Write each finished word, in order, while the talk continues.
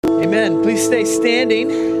Amen. Please stay standing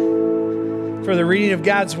for the reading of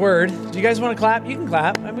God's word. Do you guys want to clap? You can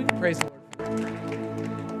clap. I mean, we can praise the Lord.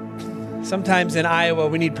 Sometimes in Iowa,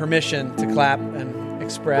 we need permission to clap and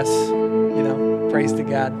express, praise to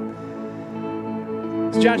God.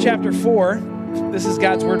 It's John chapter 4. This is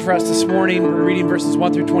God's word for us this morning. We're reading verses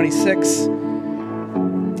 1 through 26.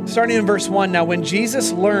 Starting in verse 1, now when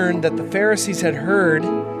Jesus learned that the Pharisees had heard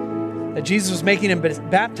that Jesus was making and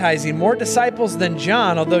baptizing more disciples than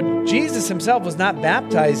John, although Jesus himself was not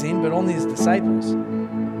baptizing, but only his disciples,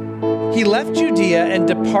 he left Judea and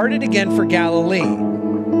departed again for Galilee.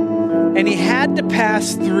 And he had to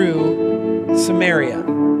pass through Samaria.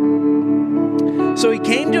 So he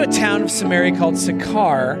came to a town of Samaria called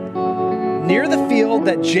Sychar, near the field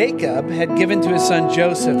that Jacob had given to his son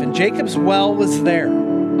Joseph, and Jacob's well was there.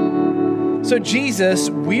 So Jesus,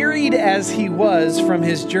 wearied as he was from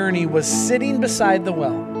his journey, was sitting beside the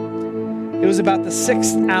well. It was about the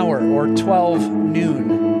 6th hour, or 12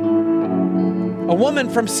 noon. A woman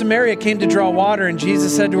from Samaria came to draw water, and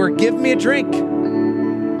Jesus said to her, "Give me a drink."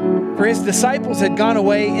 For his disciples had gone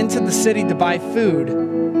away into the city to buy food.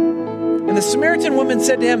 And the Samaritan woman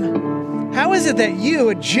said to him, "How is it that you,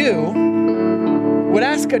 a Jew, would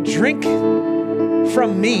ask a drink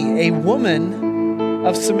from me, a woman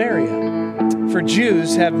of Samaria? For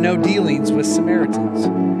Jews have no dealings with Samaritans."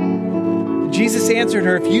 Jesus answered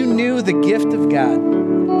her, "If you knew the gift of God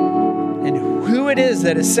and who it is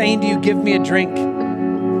that is saying to you, 'Give me a drink,'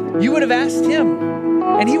 you would have asked him,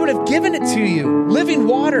 and he would have given it to you, living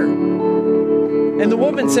water." And the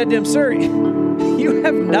woman said to him, "Sir, you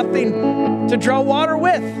have nothing to draw water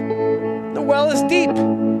with. The well is deep.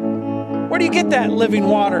 Where do you get that living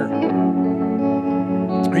water?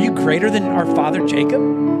 Are you greater than our father Jacob?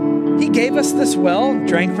 He gave us this well,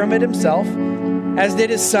 drank from it himself, as did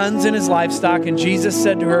his sons and his livestock." And Jesus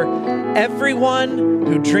said to her, "Everyone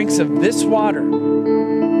who drinks of this water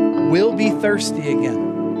will be thirsty again.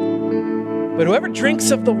 But whoever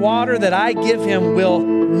drinks of the water that I give him will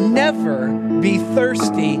never be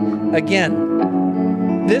thirsty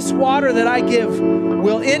again. This water that I give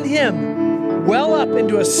will in him well up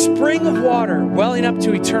into a spring of water, welling up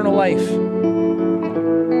to eternal life."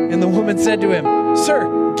 And the woman said to him, "Sir,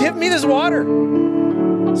 give me this water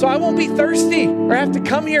so I won't be thirsty or have to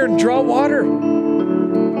come here and draw water."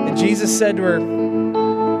 And Jesus said to her,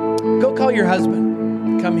 "Go call your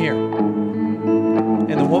husband. Come here."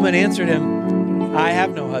 And the woman answered him, "I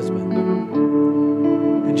have no husband."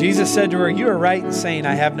 And Jesus said to her, "You are right in saying,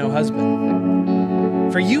 'I have no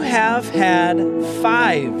husband.' For you have had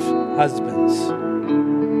 5 husbands,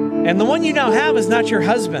 and the one you now have is not your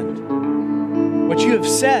husband. What you have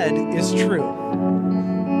said is true."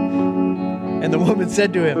 And the woman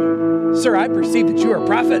said to him, "Sir, I perceive that you are a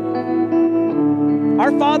prophet.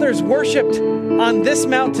 Our fathers worshipped on this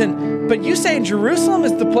mountain, but you say in Jerusalem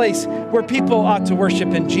is the place where people ought to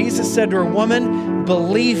worship." And Jesus said to her, "Woman,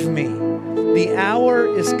 believe me, the hour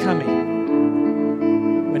is coming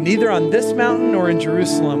when neither on this mountain nor in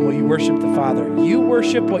Jerusalem will you worship the Father. You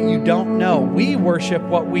worship what you don't know. We worship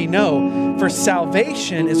what we know, for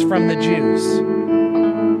salvation is from the Jews.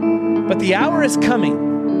 But the hour is coming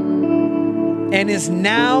and is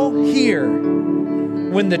now here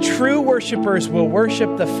when the true worshipers will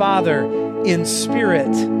worship the Father in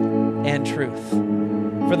spirit and truth.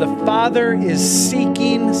 For the Father is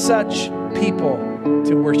seeking such people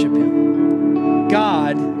to worship him.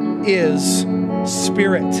 God is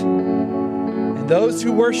spirit, and those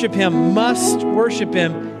who worship him must worship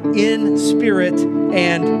him in spirit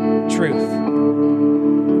and truth."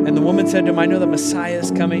 And the woman said to him, "I know the Messiah is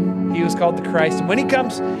coming. He who is called the Christ. And when he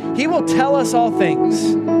comes, he will tell us all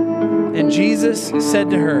things." And Jesus said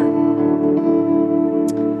to her,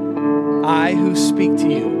 "I who speak to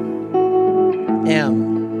you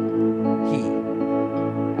am he."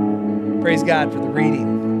 Praise God for the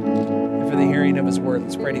reading and for the hearing of his word.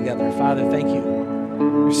 Let's pray together. Father, thank you.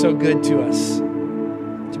 You're so good to us,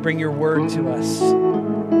 to bring your word to us.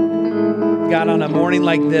 God, on a morning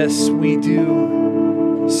like this, we do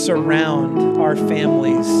surround our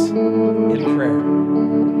families in prayer.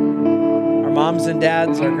 Our moms and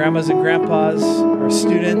dads, our grandmas and grandpas, our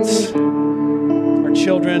students, our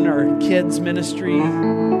children, our kids' ministry,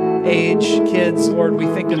 age kids. Lord, we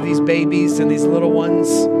think of these babies and these little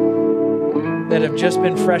ones that have just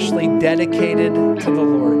been freshly dedicated to the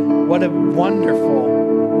Lord. What a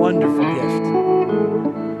wonderful, wonderful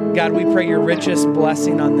gift. God, we pray your richest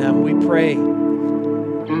blessing on them. We pray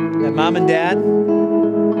that mom and dad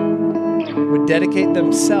would dedicate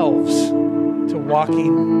themselves to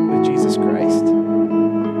walking with Jesus Christ.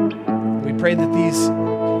 We pray that these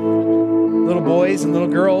little boys and little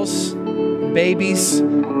girls babies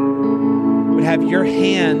would have your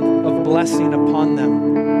hand of blessing upon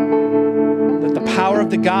them, that the power of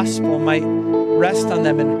the gospel might rest on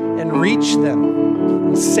them and reach them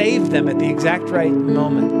and save them at the exact right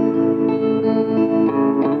moment.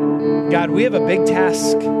 God, we have a big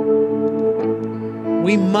task.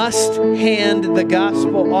 We must hand the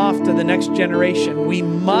gospel off to the next generation. We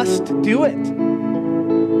must do it.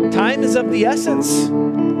 Time is of the essence.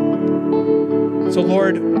 So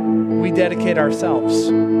Lord, we dedicate ourselves,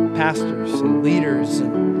 pastors and leaders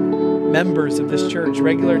and members of this church,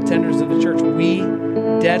 regular attenders of the church. We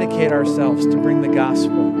dedicate ourselves to bring the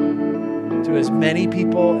gospel to as many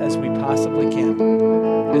people as we possibly can,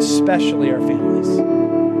 especially our families.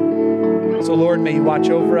 So Lord, may you watch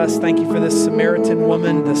over us. Thank you for this Samaritan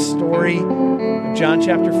woman, the story of John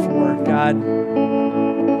chapter 4. God,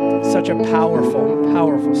 such a powerful,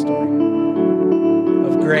 powerful story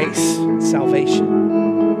of grace and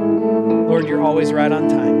salvation. Lord, you're always right on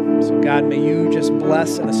time. So God, may you just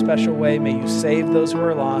bless in a special way. May you save those who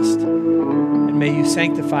are lost. And may you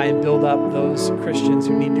sanctify and build up those Christians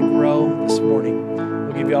who need to grow this morning.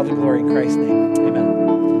 We'll give you all the glory in Christ's name.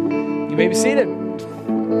 Amen. You may be seated.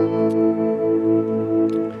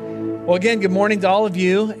 Well, again, good morning to all of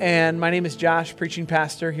you. And my name is Josh, preaching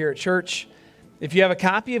pastor here at church. If you have a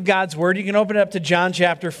copy of God's Word, you can open it up to John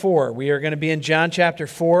chapter 4. We are going to be in John chapter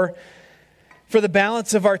 4 for the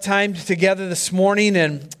balance of our time together this morning.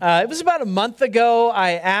 And it was about a month ago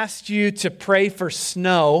I asked you to pray for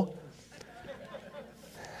snow.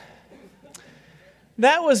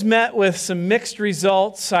 That was met with some mixed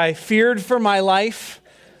results. I feared for my life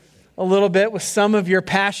a little bit with some of your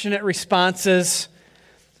passionate responses.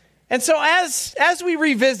 And so as we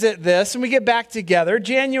revisit this and we get back together,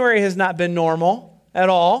 January has not been normal at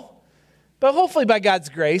all. But hopefully by God's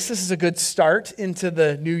grace, this is a good start into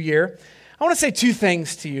the new year. I want to say two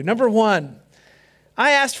things to you. Number one,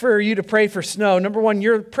 I asked for you to pray for snow. Number one,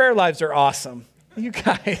 your prayer lives are awesome. You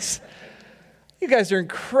guys are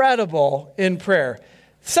incredible in prayer.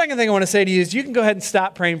 The second thing I want to say to you is you can go ahead and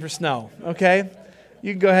stop praying for snow, okay?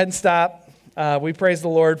 You can go ahead and stop. We praise the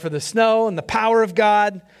Lord for the snow and the power of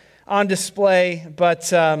God on display,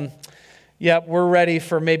 but we're ready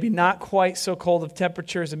for maybe not quite so cold of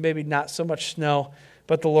temperatures and maybe not so much snow,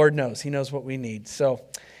 but the Lord knows. He knows what we need. So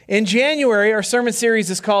in January, our sermon series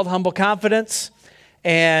is called Humble Confidence,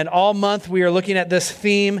 and all month we are looking at this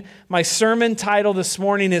theme. My sermon title this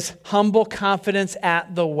morning is Humble Confidence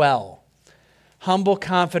at the Well. Humble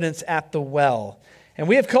Confidence at the Well. And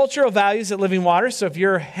we have cultural values at Living Water, so if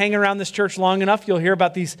you're hanging around this church long enough, you'll hear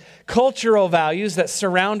about these cultural values that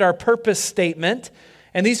surround our purpose statement.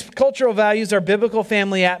 And these cultural values are biblical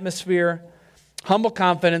family atmosphere, humble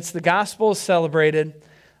confidence, the gospel is celebrated,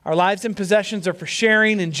 our lives and possessions are for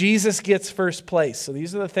sharing, and Jesus gets first place. So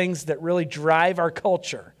these are the things that really drive our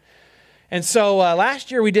culture. And so last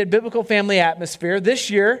year we did biblical family atmosphere. This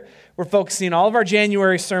year we're focusing all of our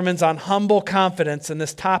January sermons on humble confidence and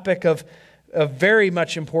this topic of very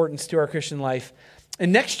much importance to our Christian life.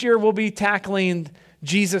 And next year we'll be tackling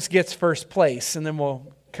Jesus gets first place, and then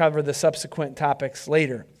we'll cover the subsequent topics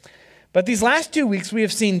later. But these last 2 weeks we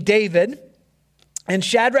have seen David and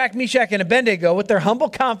Shadrach, Meshach, and Abednego with their humble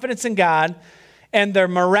confidence in God and their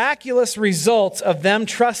miraculous results of them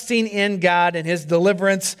trusting in God and His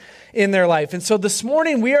deliverance in their life. And so this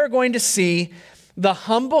morning we are going to see the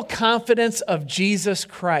humble confidence of Jesus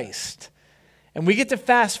Christ. And we get to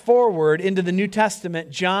fast forward into the New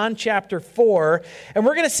Testament, John chapter 4, and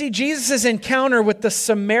we're going to see Jesus' encounter with the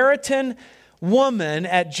Samaritan woman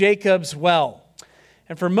at Jacob's well.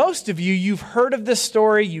 And for most of you, you've heard of this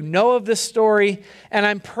story, you know of this story, and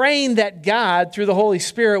I'm praying that God, through the Holy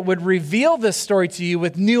Spirit, would reveal this story to you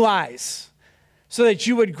with new eyes so that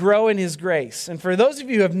you would grow in His grace. And for those of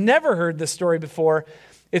you who have never heard this story before,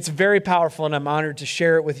 it's very powerful, and I'm honored to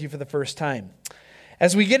share it with you for the first time.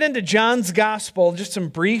 As we get into John's gospel, just some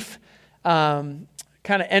brief kind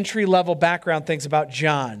of entry-level background things about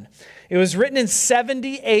John. It was written in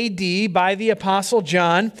 70 AD by the Apostle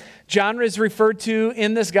John. John is referred to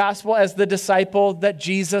in this gospel as the disciple that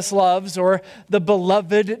Jesus loves, or the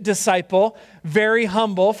beloved disciple. Very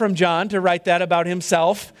humble from John to write that about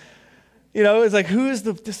himself. You know, it's like, who's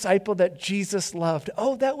the disciple that Jesus loved?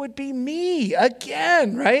 Oh, that would be me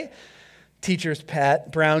again, right? Teacher's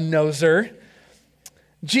pet, brown noser.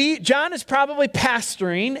 John is probably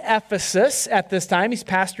pastoring Ephesus at this time. He's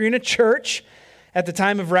pastoring a church at the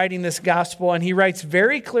time of writing this gospel, and he writes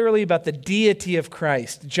very clearly about the deity of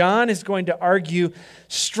Christ. John is going to argue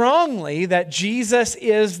strongly that Jesus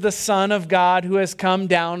is the Son of God who has come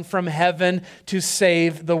down from heaven to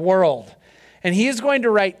save the world. And he is going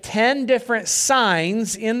to write 10 different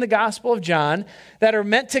signs in the Gospel of John that are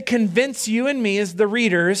meant to convince you and me as the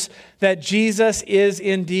readers that Jesus is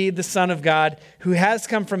indeed the Son of God who has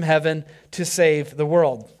come from heaven to save the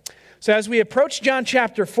world. So as we approach John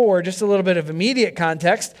chapter 4, just a little bit of immediate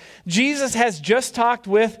context, Jesus has just talked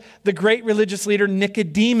with the great religious leader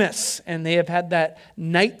Nicodemus, and they have had that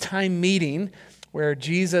nighttime meeting where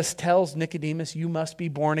Jesus tells Nicodemus, you must be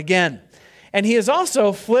born again. And he has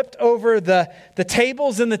also flipped over the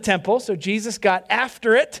tables in the temple. So Jesus got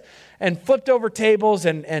after it and flipped over tables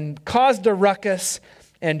and caused a ruckus.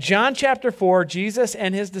 And John chapter 4, Jesus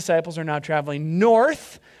and his disciples are now traveling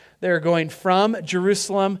north. They're going from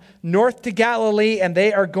Jerusalem north to Galilee, and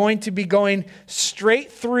they are going to be going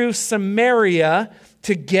straight through Samaria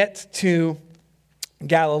to get to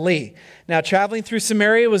Galilee. Now, traveling through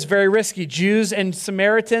Samaria was very risky. Jews and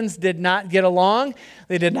Samaritans did not get along.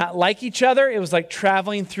 They did not like each other. It was like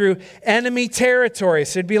traveling through enemy territory.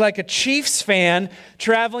 So it'd be like a Chiefs fan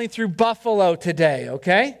traveling through Buffalo today,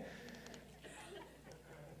 okay?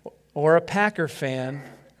 Or a Packer fan.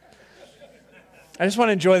 I just want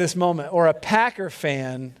to enjoy this moment. Or a Packer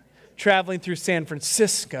fan traveling through San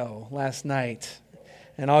Francisco last night.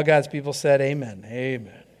 And all God's people said, amen,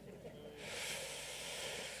 amen.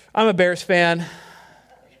 I'm a Bears fan.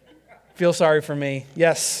 Feel sorry for me.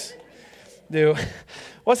 Yes, do.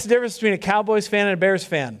 What's the difference between a Cowboys fan and a Bears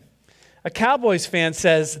fan? A Cowboys fan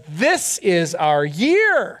says, this is our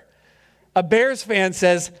year. A Bears fan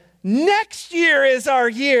says, next year is our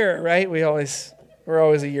year, right? We're always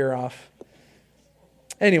a year off.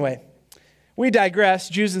 Anyway, we digress.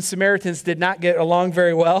 Jews and Samaritans did not get along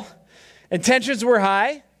very well, and tensions were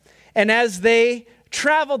high. And as they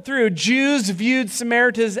traveled through, Jews viewed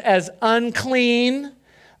Samaritans as unclean,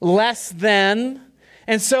 less than.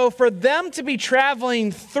 And so for them to be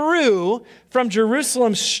traveling through from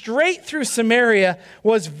Jerusalem straight through Samaria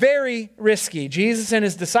was very risky. Jesus and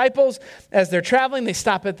his disciples, as they're traveling, they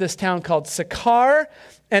stop at this town called Sychar,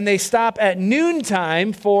 and they stop at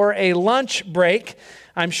noontime for a lunch break.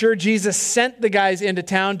 I'm sure Jesus sent the guys into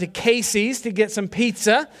town to Casey's to get some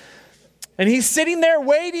pizza. And he's sitting there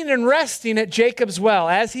waiting and resting at Jacob's well.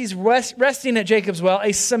 As he's resting at Jacob's well,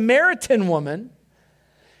 a Samaritan woman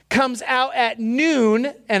comes out at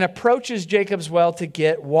noon and approaches Jacob's well to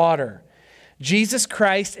get water. Jesus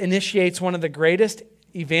Christ initiates one of the greatest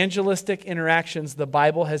evangelistic interactions the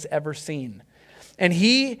Bible has ever seen. And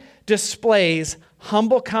he displays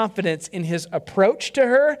humble confidence in his approach to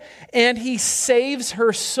her, and he saves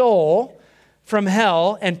her soul from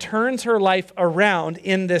hell and turns her life around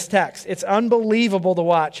in this text. It's unbelievable to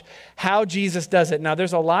watch how Jesus does it. Now,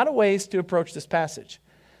 there's a lot of ways to approach this passage.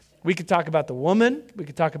 We could talk about the woman. We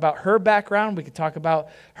could talk about her background. We could talk about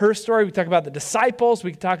her story. We could talk about the disciples.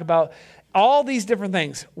 We could talk about all these different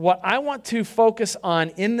things. What I want to focus on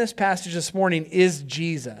in this passage this morning is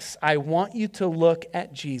Jesus. I want you to look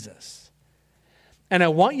at Jesus. And I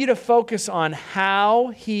want you to focus on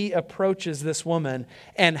how he approaches this woman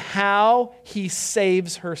and how he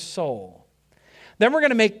saves her soul. Then we're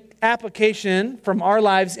going to make application from our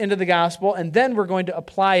lives into the gospel, and then we're going to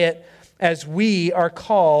apply it as we are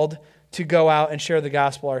called to go out and share the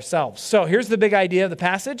gospel ourselves. So here's the big idea of the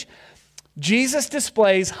passage. Jesus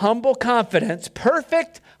displays humble confidence,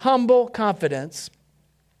 perfect humble confidence,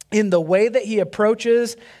 in the way that he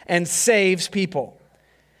approaches and saves people.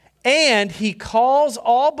 And he calls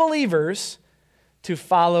all believers to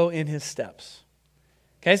follow in his steps.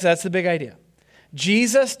 Okay, so that's the big idea.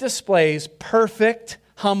 Jesus displays perfect,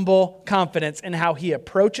 humble confidence in how he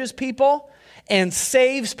approaches people and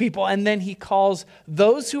saves people. And then he calls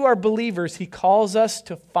those who are believers, he calls us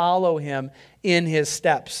to follow him in his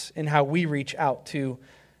steps in how we reach out to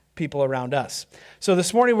people around us. So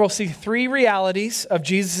this morning we'll see three realities of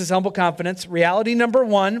Jesus' humble confidence. Reality number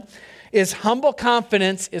one is humble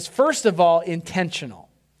confidence is, first of all, intentional.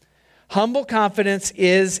 Humble confidence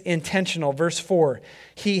is intentional. Verse 4,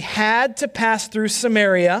 he had to pass through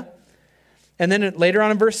Samaria. And then later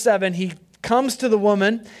on in verse 7, he comes to the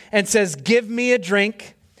woman and says, give me a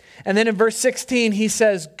drink. And then in verse 16, he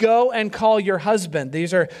says, go and call your husband.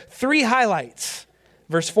 These are three highlights.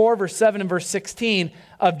 Verse 4, verse 7, and verse 16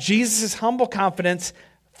 of Jesus' humble confidence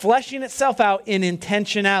fleshing itself out in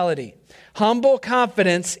intentionality. Humble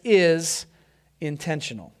confidence is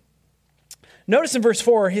intentional. Notice in verse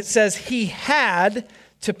 4, it says he had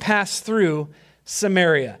to pass through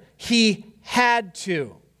Samaria. He had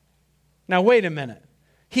to. Now, wait a minute.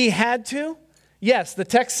 He had to? Yes, the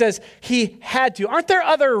text says he had to. Aren't there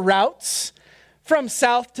other routes from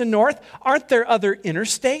south to north? Aren't there other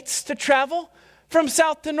interstates to travel from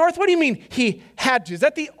south to north? What do you mean he had to? Is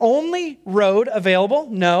that the only road available?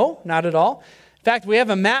 No, not at all. In fact, we have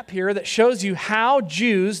a map here that shows you how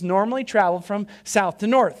Jews normally traveled from south to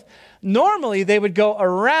north. Normally, they would go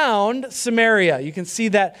around Samaria. You can see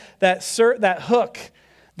that hook.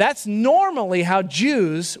 That's normally how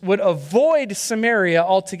Jews would avoid Samaria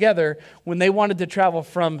altogether when they wanted to travel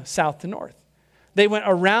from south to north. They went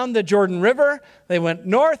around the Jordan River, they went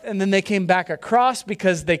north, and then they came back across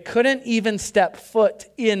because they couldn't even step foot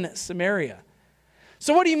in Samaria.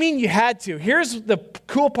 So what do you mean you had to? Here's the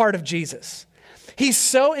cool part of Jesus. He's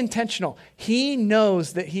so intentional. He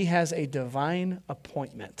knows that he has a divine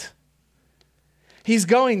appointment. He's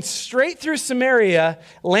going straight through Samaria,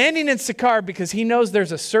 landing in Sychar because he knows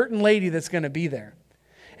there's a certain lady that's going to be there.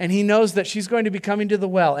 And he knows that she's going to be coming to the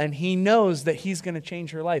well, and he knows that he's going to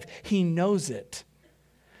change her life. He knows it.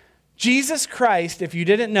 Jesus Christ, if you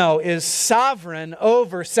didn't know, is sovereign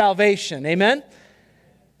over salvation. Amen?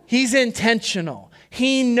 He's intentional.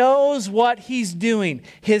 He knows what he's doing.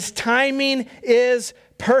 His timing is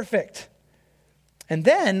perfect. And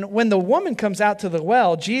then when the woman comes out to the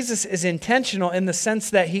well, Jesus is intentional in the sense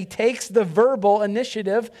that he takes the verbal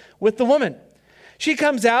initiative with the woman. She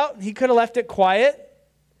comes out. He could have left it quiet,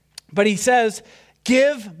 but he says,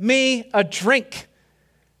 "Give me a drink."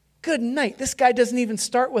 Good night. This guy doesn't even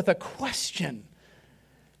start with a question.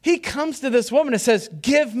 He comes to this woman and says,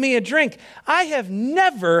 "Give me a drink." I have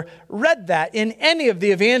never read that in any of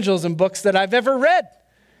the evangelism books that I've ever read.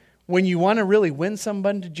 When you want to really win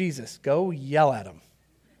someone to Jesus, go yell at them.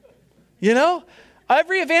 You know,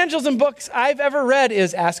 every evangelism books I've ever read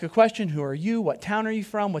is ask a question. Who are you? What town are you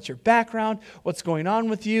from? What's your background? What's going on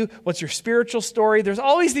with you? What's your spiritual story? There's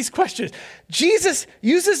always these questions. Jesus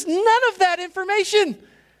uses none of that information.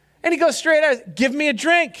 And he goes straight at, "Give me a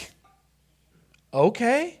drink."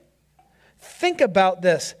 Okay. Think about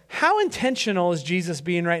this. How intentional is Jesus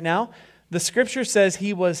being right now? The scripture says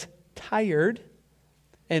he was tired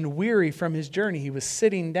and weary from his journey. He was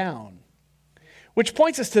sitting down, which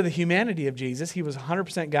points us to the humanity of Jesus. He was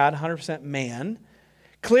 100% God, 100% man.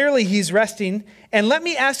 Clearly, he's resting. And let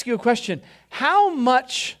me ask you a question. How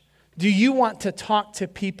much do you want to talk to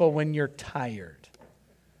people when you're tired?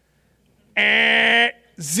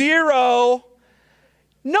 Zero.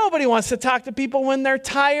 Nobody wants to talk to people when they're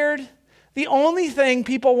tired. The only thing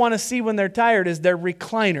people want to see when they're tired is their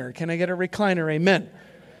recliner. Can I get a recliner? Amen.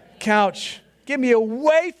 Couch. Get me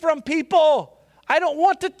away from people. I don't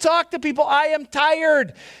want to talk to people. I am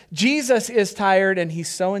tired. Jesus is tired, and he's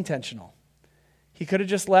so intentional. He could have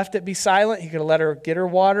just left it be silent. He could have let her get her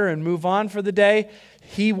water and move on for the day.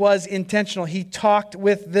 He was intentional. He talked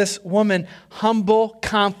with this woman. Humble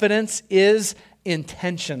confidence is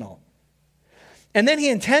intentional. And then he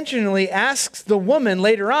intentionally asks the woman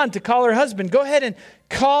later on to call her husband. Go ahead and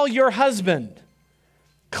call your husband.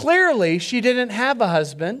 Clearly, she didn't have a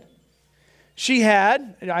husband. She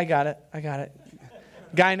had, I got it.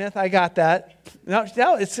 Gyneth, I got that. No,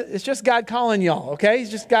 it's just God calling y'all, okay?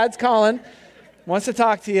 It's just God's calling. Wants to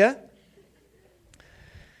talk to you.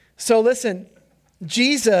 So listen,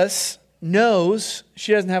 Jesus knows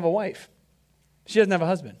she doesn't have a wife. She doesn't have a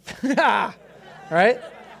husband. Right?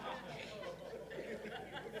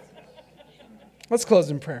 Let's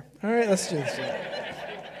close in prayer. All right, let's do this.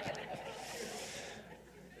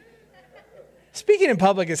 Speaking in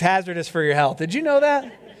public is hazardous for your health. Did you know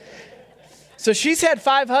that? So she's had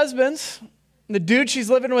 5 husbands. The dude she's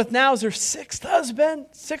living with now is her 6th husband,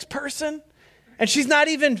 6th person. And she's not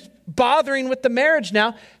even bothering with the marriage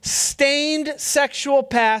now. Stained sexual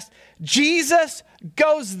past. Jesus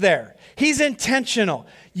goes there. He's intentional.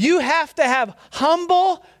 You have to have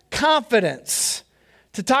humble confidence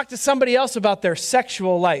to talk to somebody else about their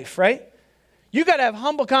sexual life, right? You got to have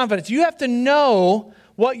humble confidence. You have to know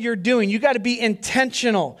what you're doing. You got to be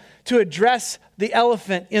intentional to address the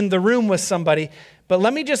elephant in the room with somebody. But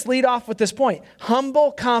let me just lead off with this point.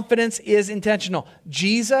 Humble confidence is intentional.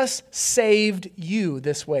 Jesus saved you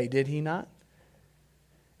this way, did he not?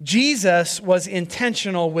 Jesus was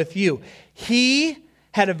intentional with you. He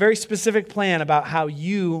had a very specific plan about how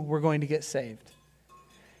you were going to get saved.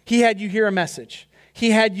 He had you hear a message.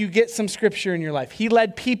 He had you get some scripture in your life. He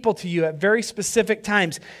led people to you at very specific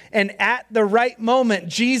times. And at the right moment,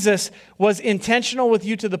 Jesus was intentional with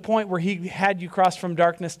you to the point where he had you cross from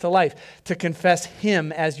darkness to life to confess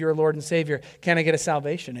him as your Lord and Savior. Can I get a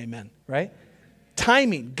salvation? Amen. Right?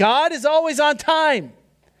 Timing. God is always on time.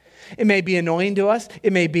 It may be annoying to us.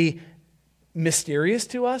 It may be mysterious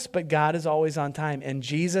to us, but God is always on time. And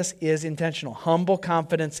Jesus is intentional. Humble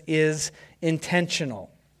confidence is intentional.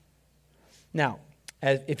 Now,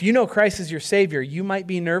 If you know Christ as your Savior, you might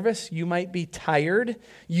be nervous, you might be tired,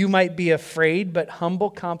 you might be afraid, but humble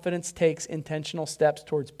confidence takes intentional steps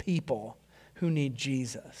towards people who need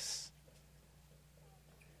Jesus.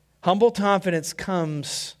 Humble confidence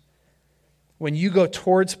comes when you go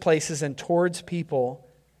towards places and towards people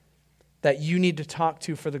that you need to talk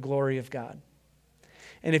to for the glory of God.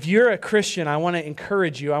 And if you're a Christian, I want to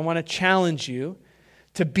encourage you, I want to challenge you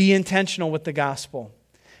to be intentional with the gospel.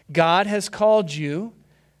 God has called you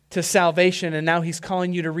to salvation, and now He's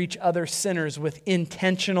calling you to reach other sinners with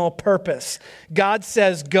intentional purpose. God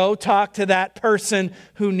says, go talk to that person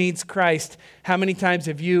who needs Christ. How many times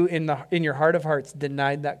have you, in your heart of hearts,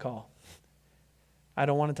 denied that call? I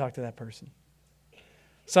don't want to talk to that person.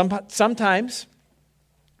 Sometimes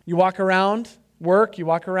you walk around work, you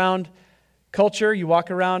walk around culture, you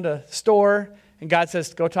walk around a store, and God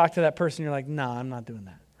says, go talk to that person. You're like, no, I'm not doing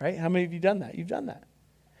that, right? How many of you done that? You've done that.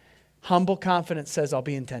 Humble confidence says, I'll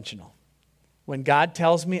be intentional. When God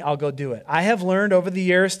tells me, I'll go do it. I have learned over the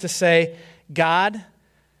years to say, God,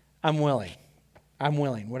 I'm willing. I'm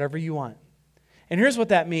willing, whatever you want. And here's what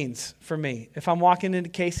that means for me. If I'm walking into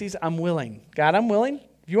Casey's, I'm willing. God, I'm willing.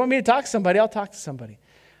 If you want me to talk to somebody, I'll talk to somebody.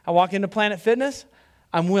 I walk into Planet Fitness,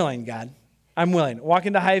 I'm willing, God. I'm willing. Walk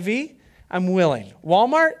into Hy-Vee, I'm willing.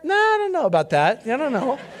 Walmart? No, I don't know about that. I don't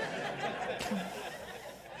know.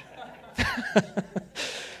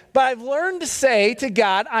 But I've learned to say to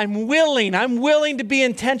God, I'm willing. I'm willing to be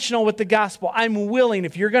intentional with the gospel. I'm willing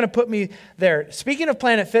if you're going to put me there. Speaking of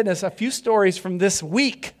Planet Fitness, a few stories from this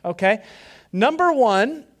week, okay? Number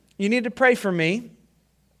one, you need to pray for me.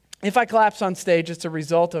 If I collapse on stage, it's a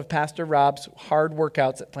result of Pastor Rob's hard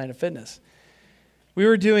workouts at Planet Fitness. We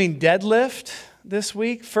were doing deadlift this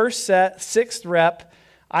week, first set, 6th rep.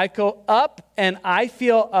 I go up and I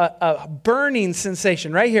feel a burning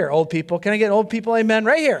sensation right here, old people. Can I get old people amen?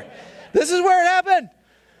 Right here. This is where it happened.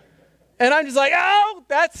 And I'm just like, oh,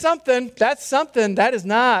 that's something. That's something. That is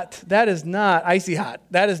not icy hot.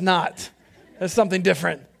 That's something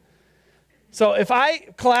different. So if I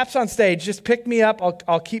collapse on stage, just pick me up.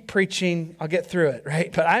 I'll keep preaching. I'll get through it, right?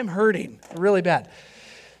 But I'm hurting really bad.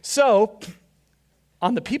 So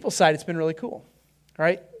on the people side, it's been really cool,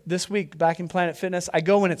 right? This week, back in Planet Fitness, I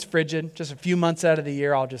go when it's frigid, just a few months out of the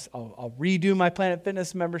year. I'll redo my Planet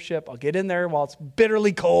Fitness membership. I'll get in there while it's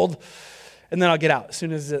bitterly cold, and then I'll get out as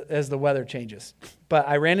soon as the weather changes. But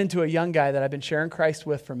I ran into a young guy that I've been sharing Christ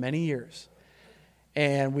with for many years,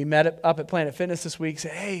 and we met up at Planet Fitness this week.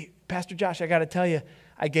 Said, hey, Pastor Josh, I got to tell you,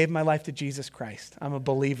 I gave my life to Jesus Christ. I'm a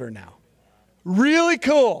believer now. Really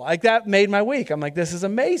cool. Like that made my week. I'm like, this is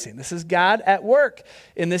amazing. This is God at work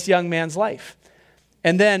in this young man's life.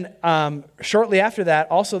 And then shortly after that,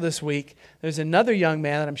 also this week, there's another young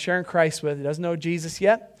man that I'm sharing Christ with. He doesn't know Jesus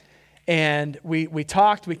yet. And we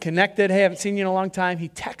talked, we connected. Hey, I haven't seen you in a long time. He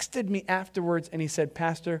texted me afterwards and he said,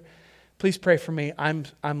 Pastor, please pray for me. I'm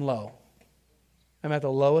low. I'm at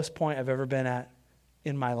the lowest point I've ever been at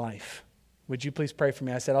in my life. Would you please pray for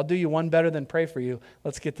me? I said, I'll do you one better than pray for you.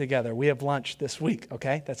 Let's get together. We have lunch this week,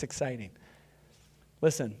 okay? That's exciting.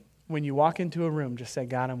 Listen, when you walk into a room, just say,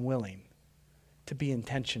 God, I'm willing to be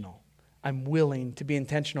intentional. I'm willing to be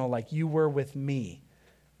intentional like you were with me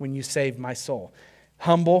when you saved my soul.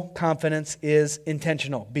 Humble confidence is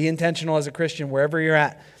intentional. Be intentional as a Christian wherever you're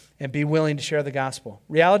at and be willing to share the gospel.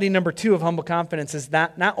 Reality number 2 of humble confidence is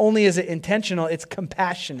that not only is it intentional, it's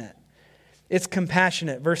compassionate. It's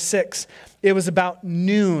compassionate. Verse 6, it was about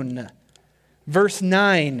noon. Verse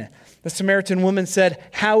 9, the Samaritan woman said,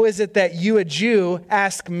 how is it that you, a Jew,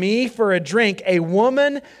 ask me for a drink, a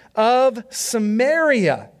woman of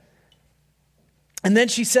Samaria? And then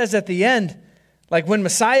she says at the end, like when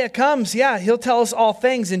Messiah comes, yeah, he'll tell us all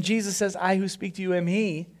things. And Jesus says, I who speak to you am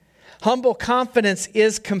he. Humble confidence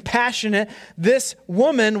is compassionate. This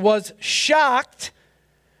woman was shocked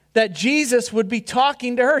that Jesus would be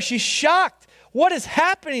talking to her. She's shocked. What is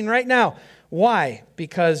happening right now? Why?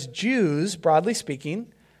 Because Jews, broadly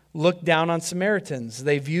speaking, looked down on Samaritans.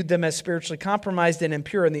 They viewed them as spiritually compromised and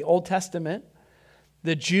impure. In the Old Testament,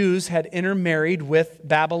 the Jews had intermarried with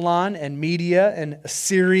Babylon and Media and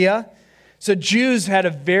Assyria. So Jews had a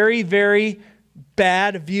very, very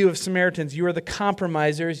bad view of Samaritans. You were the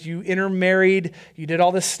compromisers. You intermarried. You did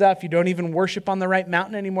all this stuff. You don't even worship on the right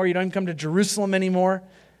mountain anymore. You don't even come to Jerusalem anymore.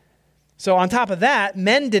 So on top of that,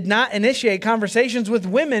 men did not initiate conversations with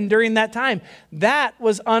women during that time. That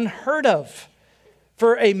was unheard of.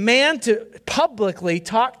 For a man to publicly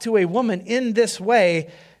talk to a woman in this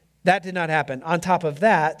way, that did not happen. On top of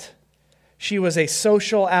that, she was a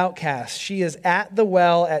social outcast. She is at the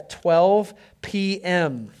well at 12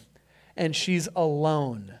 p.m. and she's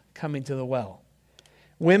alone coming to the well.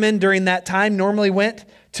 Women during that time normally went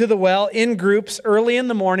to the well in groups early in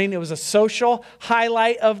the morning. It was a social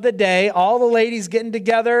highlight of the day. All the ladies getting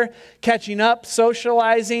together, catching up,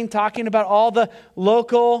 socializing, talking about all the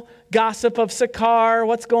local gossip of Sychar,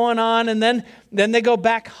 what's going on. And then they go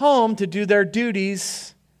back home to do their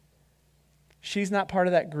duties. She's not part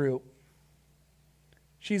of that group.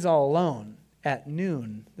 She's all alone at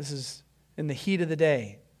noon. This is in the heat of the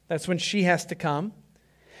day. That's when she has to come,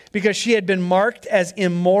 because she had been marked as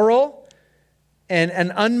immoral and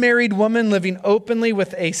an unmarried woman living openly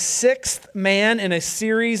with a sixth man in a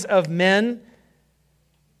series of men.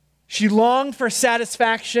 She longed for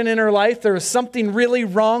satisfaction in her life. There was something really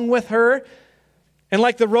wrong with her. And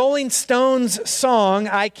like the Rolling Stones song,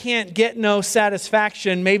 "I Can't Get No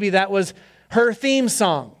Satisfaction," maybe that was her theme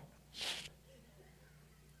song.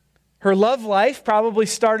 Her love life probably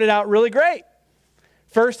started out really great.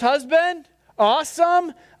 First husband,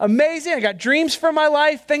 awesome, amazing. I got dreams for my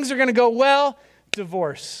life. Things are going to go well.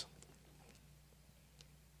 Divorce.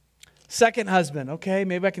 Second husband, okay,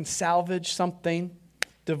 maybe I can salvage something.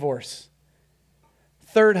 Divorce.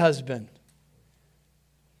 Third husband,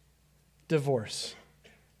 divorce.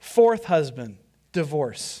 Fourth husband,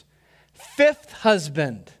 divorce. Fifth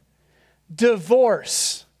husband,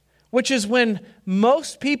 divorce. Which is when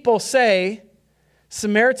most people say,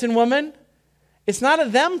 Samaritan woman, it's not a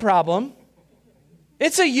them problem.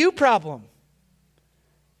 It's a you problem.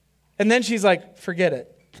 And then she's like, forget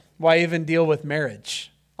it. Why even deal with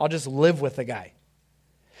marriage? I'll just live with the guy.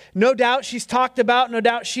 No doubt she's talked about. No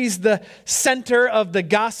doubt she's the center of the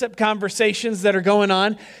gossip conversations that are going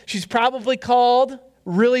on. She's probably called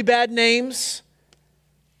really bad names.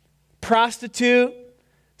 Prostitute,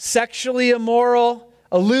 sexually immoral,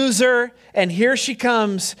 a loser. And here she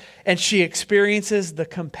comes and she experiences the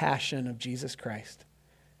compassion of Jesus Christ.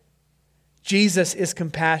 Jesus is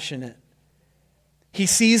compassionate. He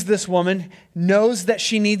sees this woman, knows that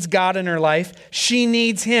she needs God in her life. She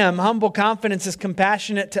needs Him. Humble confidence is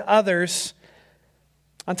compassionate to others.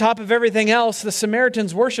 On top of everything else, the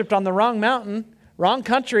Samaritans worshiped on the wrong mountain, wrong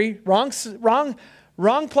country, wrong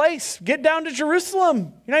place. Get down to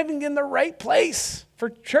Jerusalem. You're not even in the right place for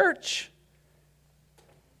church.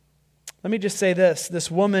 Let me just say this. This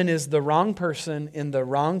woman is the wrong person in the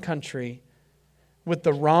wrong country, with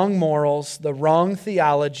the wrong morals, the wrong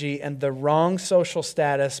theology, and the wrong social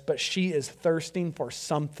status, but she is thirsting for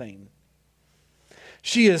something.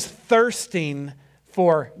 She is thirsting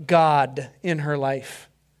for God in her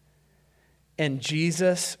life. And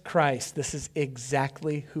Jesus Christ, this is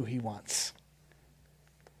exactly who He wants.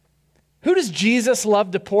 Who does Jesus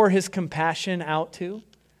love to pour His compassion out to?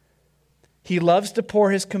 He loves to pour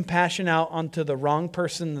His compassion out onto the wrong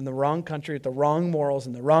person in the wrong country with the wrong morals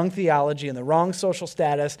and the wrong theology and the wrong social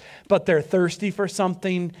status, but they're thirsty for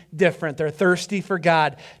something different. They're thirsty for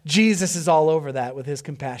God. Jesus is all over that with His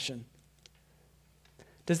compassion.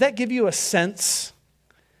 Does that give you a sense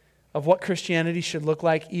of what Christianity should look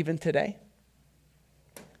like even today?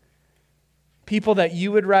 People that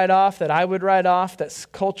you would write off, that I would write off, that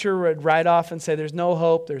culture would write off and say, there's no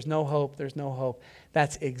hope, there's no hope, there's no hope.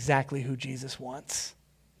 That's exactly who Jesus wants.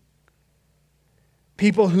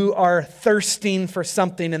 People who are thirsting for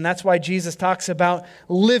something, and that's why Jesus talks about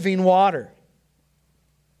living water.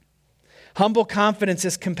 Humble confidence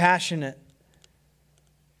is compassionate.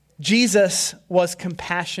 Jesus was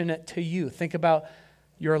compassionate to you. Think about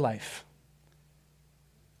your life.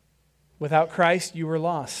 Without Christ, you were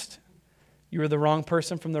lost. You were the wrong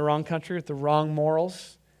person from the wrong country with the wrong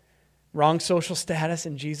morals, wrong social status,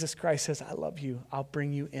 and Jesus Christ says, I love you. I'll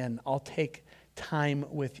bring you in. I'll take time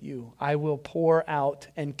with you. I will pour out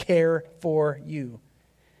and care for you.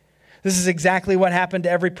 This is exactly what happened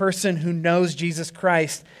to every person who knows Jesus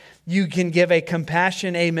Christ. You can give a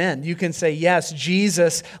compassion amen. You can say, yes,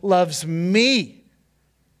 Jesus loves me.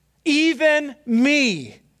 Even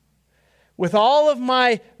me. With all of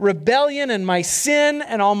my rebellion and my sin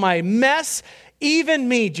and all my mess, even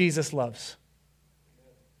me, Jesus loves.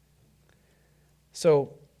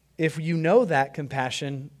 So if you know that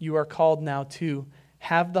compassion, you are called now to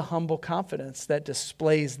have the humble confidence that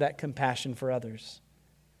displays that compassion for others.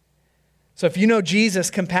 So if you know Jesus,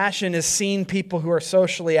 compassion is seeing people who are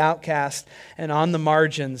socially outcast and on the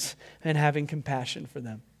margins and having compassion for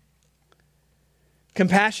them.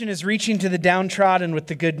 Compassion is reaching to the downtrodden with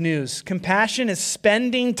the good news. Compassion is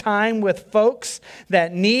spending time with folks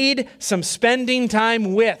that need some spending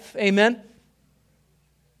time with. Amen?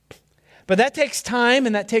 But that takes time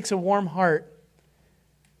and that takes a warm heart.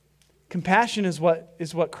 Compassion is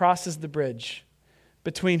what crosses the bridge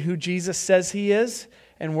between who Jesus says He is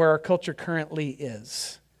and where our culture currently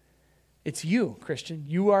is. It's you, Christian.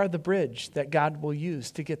 You are the bridge that God will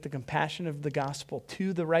use to get the compassion of the gospel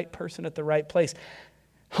to the right person at the right place.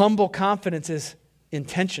 Humble confidence is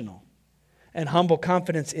intentional, and humble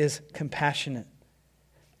confidence is compassionate.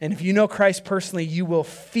 And if you know Christ personally, you will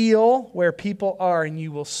feel where people are and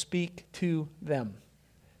you will speak to them.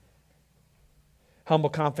 Humble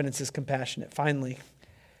confidence is compassionate. Finally,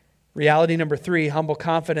 reality number 3, humble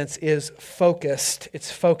confidence is focused.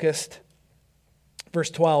 It's focused. Verse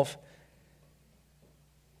 12.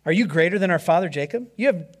 Are you greater than our father Jacob?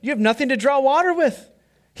 You have nothing to draw water with.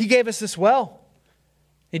 He gave us this well.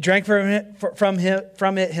 He drank from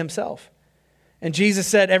it himself. And Jesus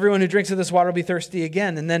said, everyone who drinks of this water will be thirsty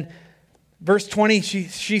again. And then verse 20,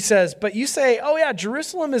 she says, but you say, oh yeah,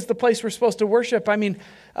 Jerusalem is the place we're supposed to worship.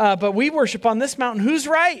 But we worship on this mountain. Who's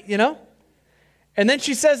right, And then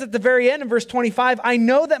she says at the very end in verse 25, I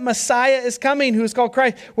know that Messiah is coming, who is called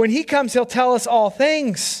Christ. When he comes, he'll tell us all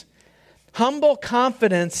things. Humble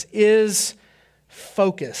confidence is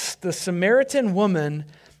focused. The Samaritan woman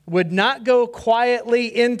would not go quietly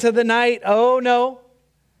into the night. Oh, no.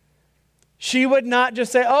 She would not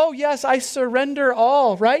just say, oh, yes, I surrender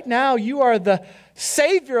all. Right now, you are the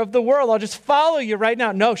Savior of the world. I'll just follow you right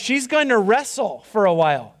now. No, she's going to wrestle for a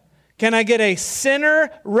while. Can I get a sinner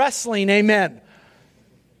wrestling? Amen.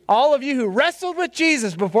 All of you who wrestled with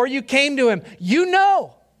Jesus before you came to him,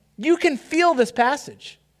 you can feel this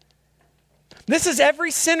passage. This is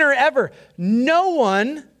every sinner ever. No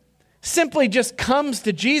one simply just comes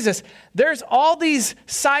to Jesus. There's all these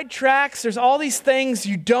sidetracks. There's all these things.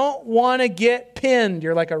 You don't want to get pinned.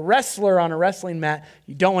 You're like a wrestler on a wrestling mat.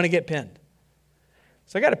 You don't want to get pinned.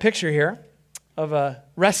 So I got a picture here of a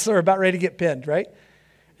wrestler about ready to get pinned, right?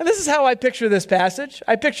 And this is how I picture this passage.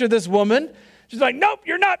 I picture this woman. She's like, nope,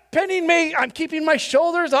 you're not pinning me. I'm keeping my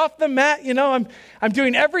shoulders off the mat. I'm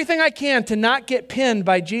doing everything I can to not get pinned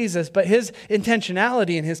by Jesus, but his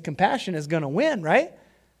intentionality and his compassion is going to win, right?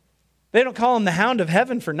 They don't call him the Hound of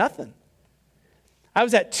Heaven for nothing. I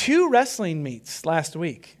was at 2 wrestling meets last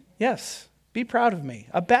week. Yes, be proud of me.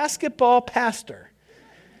 A basketball pastor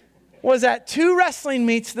was at 2 wrestling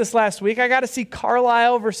meets this last week. I got to see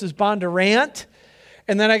Carlisle versus Bondurant,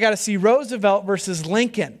 and then I got to see Roosevelt versus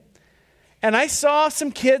Lincoln. And I saw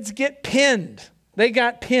some kids get pinned. They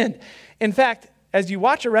got pinned. In fact, as you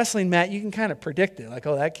watch a wrestling mat, you can kind of predict it. Like,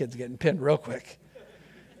 oh, that kid's getting pinned real quick.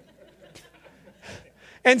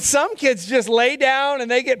 And some kids just lay down and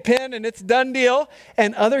they get pinned and it's done deal.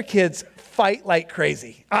 And other kids fight like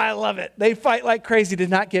crazy. I love it. They fight like crazy to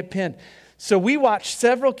not get pinned. So we watched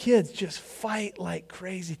several kids just fight like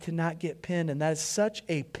crazy to not get pinned. And that is such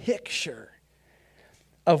a picture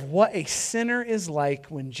of what a sinner is like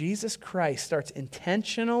when Jesus Christ starts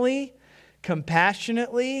intentionally,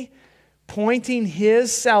 compassionately pointing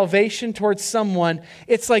his salvation towards someone.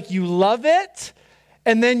 It's like you love it,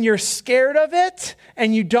 and then you're scared of it,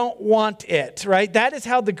 and you don't want it, right? That is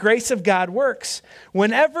how the grace of God works.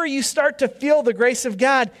 Whenever you start to feel the grace of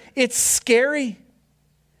God, it's scary.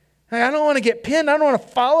 I don't want to get pinned. I don't want to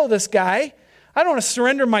follow this guy. I don't want to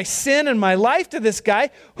surrender my sin and my life to this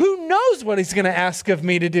guy. Who knows what he's going to ask of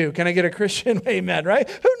me to do? Can I get a Christian amen, right?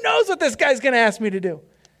 Who knows what this guy's going to ask me to do?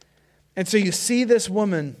 And so you see this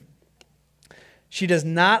woman. She does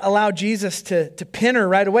not allow Jesus to pin her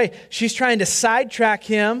right away. She's trying to sidetrack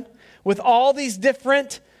him with all these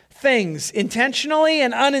different things, intentionally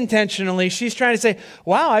and unintentionally. She's trying to say,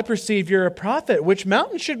 wow, I perceive you're a prophet. Which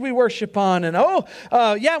mountain should we worship on? And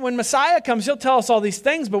when Messiah comes, he'll tell us all these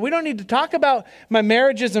things, but we don't need to talk about my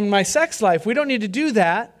marriages and my sex life. We don't need to do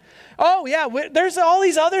that. Oh yeah, there's all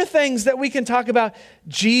these other things that we can talk about.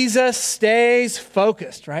 Jesus stays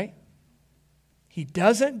focused, right? He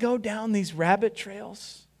doesn't go down these rabbit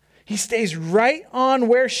trails. He stays right on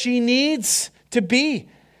where she needs to be,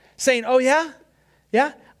 saying, oh yeah,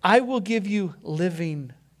 I will give you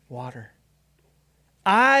living water.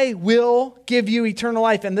 I will give you eternal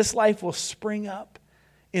life, and this life will spring up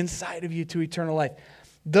inside of you to eternal life.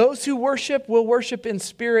 Those who worship will worship in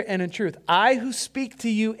spirit and in truth. I who speak to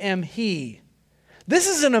you am he. This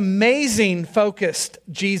is an amazing focused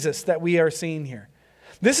Jesus that we are seeing here.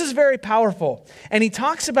 This is very powerful. And he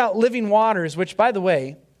talks about living waters, which, by the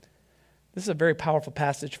way, this is a very powerful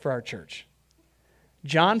passage for our church.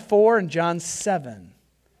 John 4 and John 7.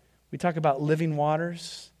 We talk about living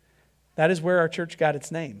waters. That is where our church got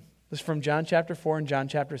its name. This is from John chapter 4 and John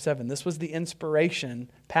chapter 7. This was the inspiration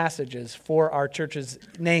passages for our church's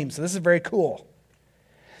name. So this is very cool.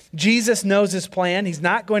 Jesus knows his plan. He's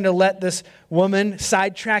not going to let this woman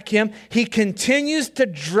sidetrack him. He continues to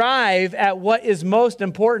drive at what is most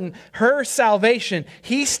important, her salvation.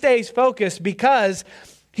 He stays focused because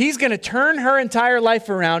He's going to turn her entire life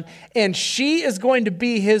around, and she is going to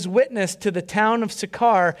be his witness to the town of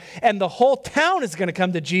Sychar, and the whole town is going to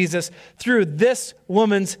come to Jesus through this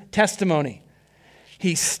woman's testimony.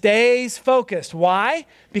 He stays focused. Why?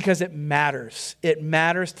 Because it matters. It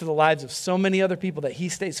matters to the lives of so many other people that he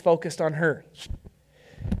stays focused on her.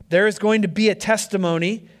 There is going to be a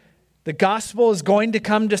testimony. The gospel is going to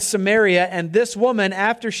come to Samaria, and this woman,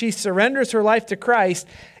 after she surrenders her life to Christ,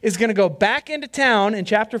 is going to go back into town in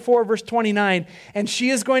chapter 4, verse 29, and she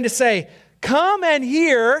is going to say, "Come and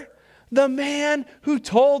hear the man who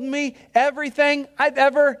told me everything I've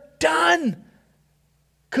ever done.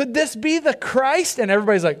 Could this be the Christ?" And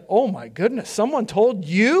everybody's like, "Oh my goodness, someone told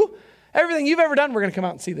you everything you've ever done? We're going to come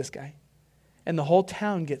out and see this guy." And the whole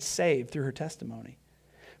town gets saved through her testimony.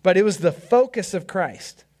 But it was the focus of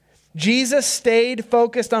Christ. Jesus stayed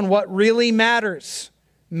focused on what really matters,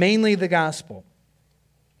 mainly the gospel.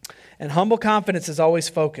 And humble confidence is always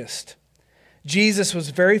focused. Jesus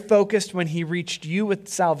was very focused when he reached you with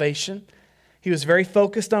salvation. He was very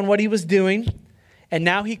focused on what he was doing. And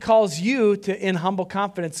now he calls you to, in humble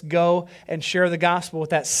confidence, go and share the gospel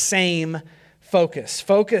with that same focus.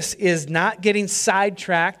 Focus is not getting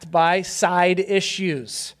sidetracked by side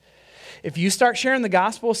issues. If you start sharing the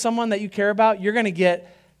gospel with someone that you care about, you're going to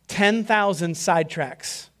get 10,000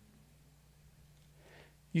 sidetracks.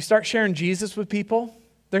 You start sharing Jesus with people,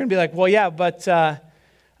 they're going to be like, "Well, yeah, but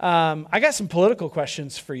I got some political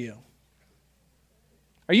questions for you.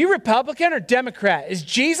 Are you Republican or Democrat? Is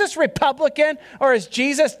Jesus Republican or is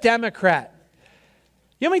Jesus Democrat?"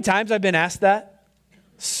 You know how many times I've been asked that?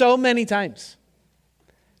 So many times.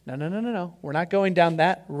 No. We're not going down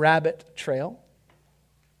that rabbit trail.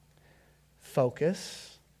 Focus.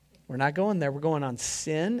 We're not going there. We're going on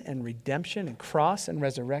sin and redemption and cross and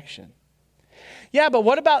resurrection. Yeah, but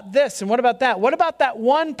what about this and what about that? What about that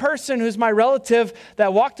one person who's my relative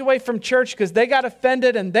that walked away from church because they got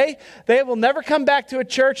offended and they will never come back to a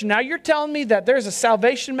church. And now you're telling me that there's a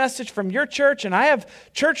salvation message from your church and I have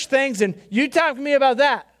church things and you talk to me about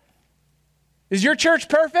that. Is your church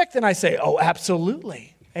perfect? And I say, "Oh,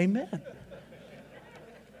 absolutely. Amen."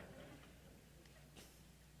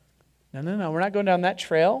 No. We're not going down that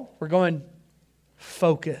trail. We're going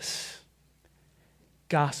focus.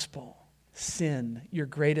 Gospel. Sin. Your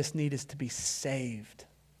greatest need is to be saved.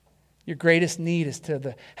 Your greatest need is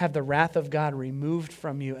to have the wrath of God removed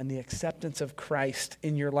from you and the acceptance of Christ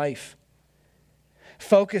in your life.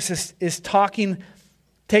 Focus is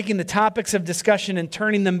taking the topics of discussion and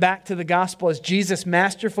turning them back to the gospel, as Jesus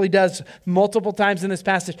masterfully does multiple times in this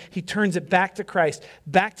passage. He turns it back to Christ,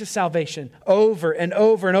 back to salvation, over and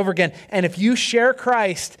over and over again. And if you share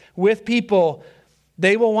Christ with people,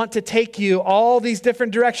 they will want to take you all these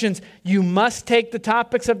different directions. You must take the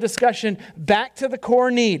topics of discussion back to the core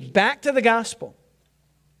need, back to the gospel.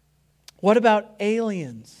 What about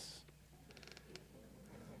aliens?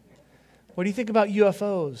 What do you think about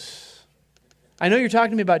UFOs? I know you're talking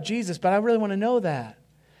to me about Jesus, but I really want to know that.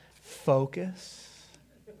 Focus.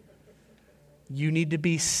 You need to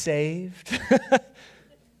be saved.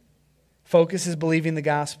 Focus is believing the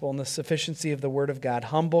gospel and the sufficiency of the word of God.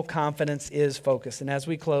 Humble confidence is focus. And as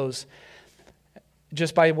we close,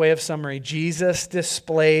 just by way of summary, Jesus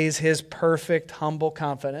displays his perfect humble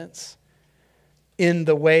confidence in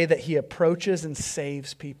the way that he approaches and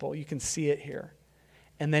saves people. You can see it here.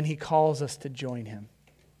 And then he calls us to join him.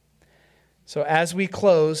 So as we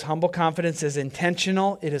close, humble confidence is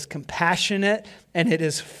intentional, it is compassionate, and it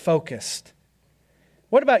is focused.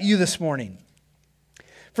 What about you this morning?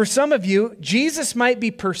 For some of you, Jesus might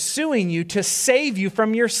be pursuing you to save you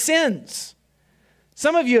from your sins.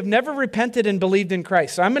 Some of you have never repented and believed in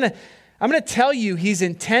Christ. So I'm going to tell you, he's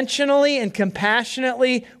intentionally and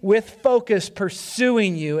compassionately with focus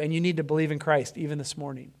pursuing you, and you need to believe in Christ even this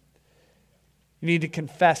morning. You need to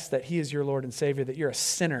confess that he is your Lord and Savior, that you're a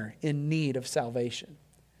sinner in need of salvation.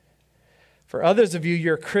 For others of you,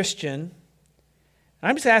 you're a Christian. And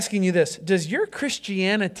I'm just asking you this. Does your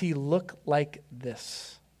Christianity look like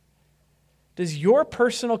this? Does your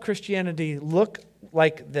personal Christianity look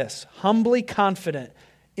like this? Humbly confident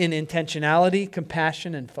in intentionality,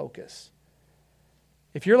 compassion, and focus.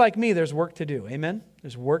 If you're like me, there's work to do. Amen?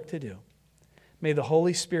 There's work to do. May the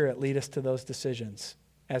Holy Spirit lead us to those decisions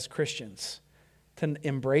as Christians, to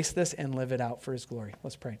embrace this and live it out for his glory.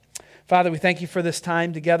 Let's pray. Father, we thank you for this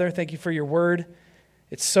time together. Thank you for your word.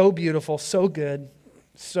 It's so beautiful, so good,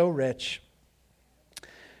 so rich.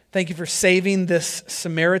 Thank you for saving this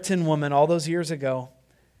Samaritan woman all those years ago,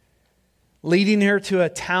 leading her to a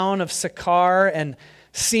town of Sychar and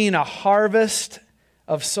seeing a harvest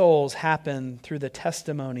of souls happen through the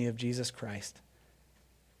testimony of Jesus Christ.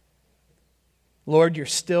 Lord, you're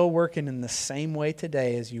still working in the same way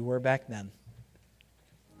today as you were back then.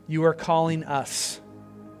 You are calling us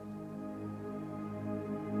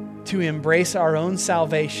to embrace our own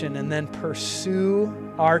salvation and then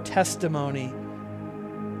pursue our testimony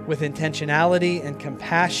with intentionality and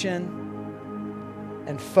compassion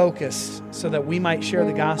and focus so that we might share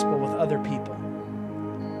the gospel with other people.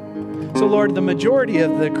 So Lord, the majority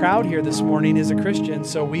of the crowd here this morning is a Christian,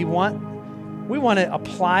 so we want to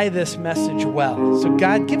apply this message well. So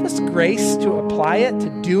God, give us grace to apply it,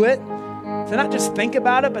 to do it, to not just think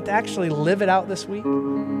about it, but to actually live it out this week.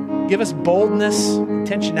 Give us boldness,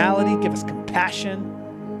 intentionality, give us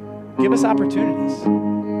compassion, give us opportunities.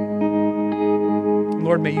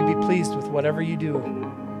 Lord, may you be pleased with whatever you do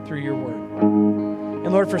through your word.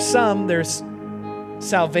 And Lord, for some, there's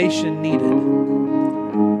salvation needed.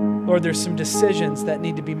 Lord, there's some decisions that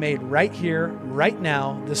need to be made right here, right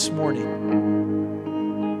now, this morning.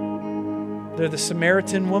 They're the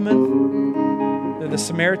Samaritan woman. They're the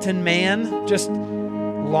Samaritan man, just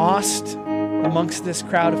lost amongst this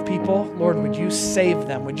crowd of people. Lord, would you save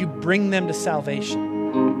them? Would you bring them to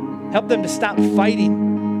salvation? Help them to stop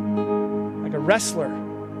fighting like a wrestler.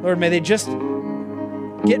 Lord, may they just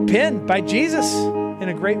get pinned by Jesus in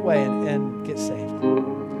a great way and get saved.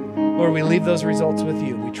 Lord, we leave those results with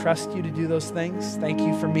you. We trust you to do those things. Thank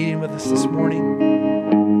you for meeting with us this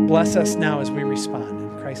morning. Bless us now as we respond.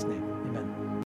 In Christ's name.